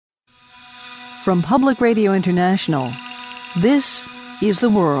From Public Radio International, this is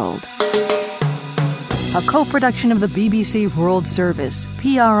The World. A co-production of the BBC World Service,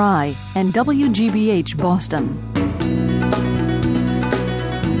 PRI, and WGBH Boston.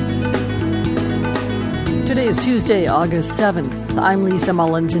 Today is Tuesday, August 7th. I'm Lisa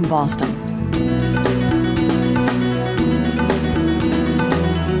Mullins in Boston.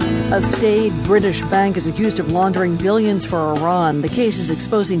 A state British bank is accused of laundering billions for Iran. The case is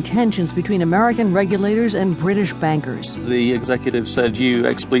exposing tensions between American regulators and British bankers. The executive said, "You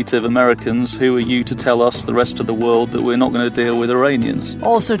expletive Americans, who are you to tell us, the rest of the world, that we're not going to deal with Iranians?"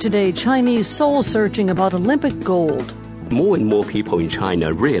 Also today, Chinese soul-searching about Olympic gold. More and more people in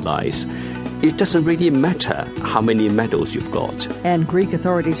China realize it doesn't really matter how many medals you've got. And Greek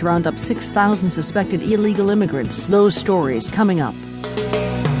authorities round up 6,000 suspected illegal immigrants. Those stories coming up.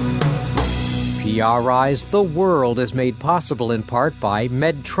 PRI's The World is made possible in part by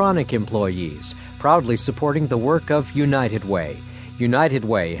Medtronic employees, proudly supporting the work of United Way. United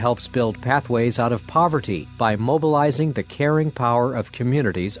Way helps build pathways out of poverty by mobilizing the caring power of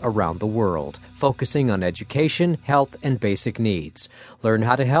communities around the world, focusing on education, health, and basic needs. Learn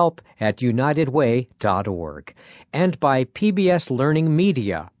how to help at unitedway.org. And by PBS Learning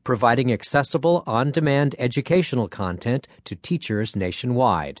Media, providing accessible, on-demand educational content to teachers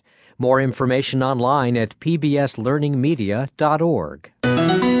nationwide. More information online at pbslearningmedia.org.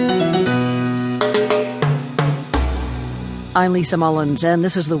 I'm Lisa Mullins, and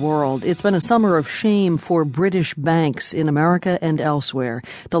this is The World. It's been a summer of shame for British banks in America and elsewhere.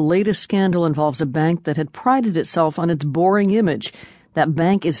 The latest scandal involves a bank that had prided itself on its boring image. That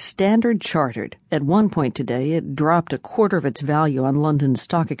bank is Standard Chartered. At one point today, it dropped a quarter of its value on London's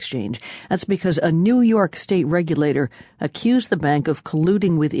stock exchange. That's because a New York state regulator accused the bank of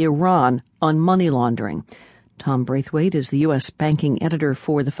colluding with Iran on money laundering. Tom Braithwaite is the U.S. banking editor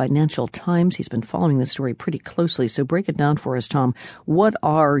for the Financial Times. He's been following this story pretty closely, so break it down for us, Tom. What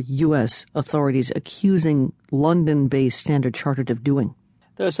are U.S. authorities accusing London-based Standard Chartered of doing?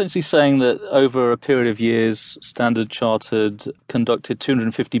 They're essentially saying that over a period of years, Standard Chartered conducted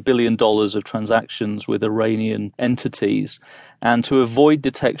 $250 billion of transactions with Iranian entities. And to avoid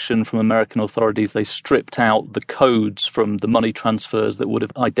detection from American authorities, they stripped out the codes from the money transfers that would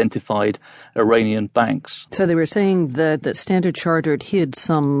have identified Iranian banks. So they were saying that Standard Chartered hid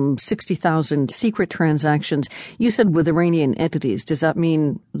some 60,000 secret transactions. You said with Iranian entities. Does that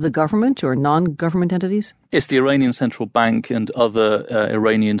mean the government or non-government entities? It's the Iranian Central Bank and other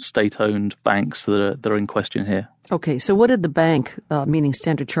Iranian state-owned banks that are in question here. Okay, so what did the bank, meaning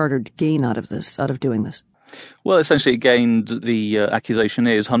Standard Chartered, gain out of doing this? Well, essentially it gained, the accusation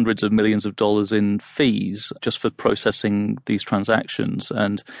is, hundreds of millions of dollars in fees just for processing these transactions.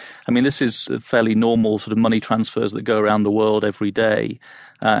 And, I mean, this is fairly normal sort of money transfers that go around the world every day.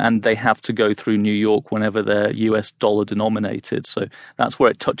 And they have to go through New York whenever they're US dollar denominated. So that's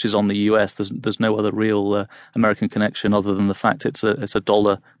where it touches on the US. There's no other real American connection other than the fact it's a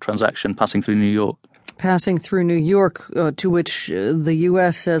dollar transaction passing through New York. Passing through New York, to which the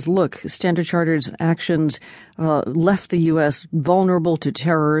U.S. says, look, Standard Chartered's actions left the U.S. vulnerable to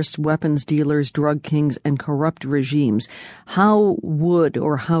terrorists, weapons dealers, drug kings, and corrupt regimes. How would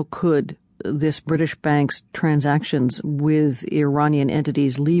or how could this British bank's transactions with Iranian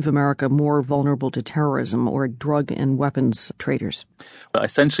entities leave America more vulnerable to terrorism or drug and weapons traders?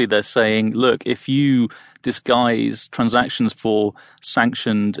 Essentially, they're saying, look, if you disguise transactions for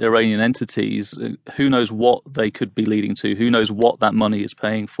sanctioned Iranian entities, who knows what they could be leading to? Who knows what that money is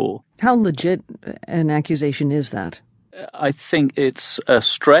paying for? How legit an accusation is that? I think it's a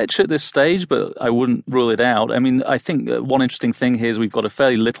stretch at this stage, but I wouldn't rule it out. I mean, I think one interesting thing here is we've got a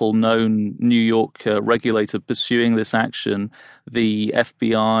fairly little-known New York regulator pursuing this action. The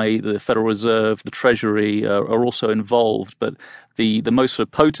FBI, the Federal Reserve, the Treasury are also involved, but the most sort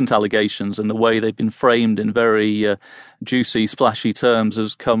of potent allegations and the way they've been framed in very juicy, splashy terms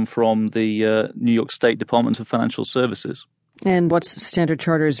has come from the New York State Department of Financial Services. And what's Standard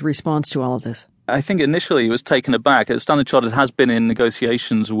Chartered's response to all of this? I think initially it was taken aback. Standard Chartered has been in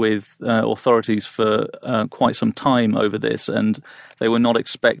negotiations with authorities for quite some time over this, and they were not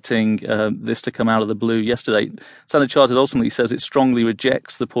expecting this to come out of the blue yesterday. Standard Chartered ultimately says it strongly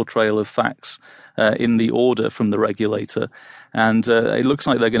rejects the portrayal of facts in the order from the regulator. And it looks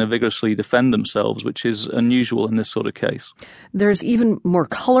like they're going to vigorously defend themselves, which is unusual in this sort of case. There's even more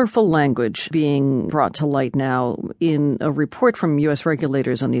colorful language being brought to light now in a report from U.S.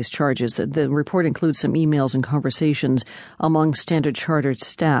 regulators on these charges. The report includes some emails and conversations among Standard Chartered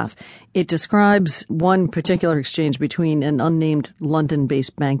staff. It describes one particular exchange between an unnamed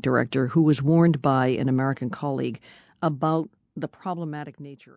London-based bank director who was warned by an American colleague about the problematic nature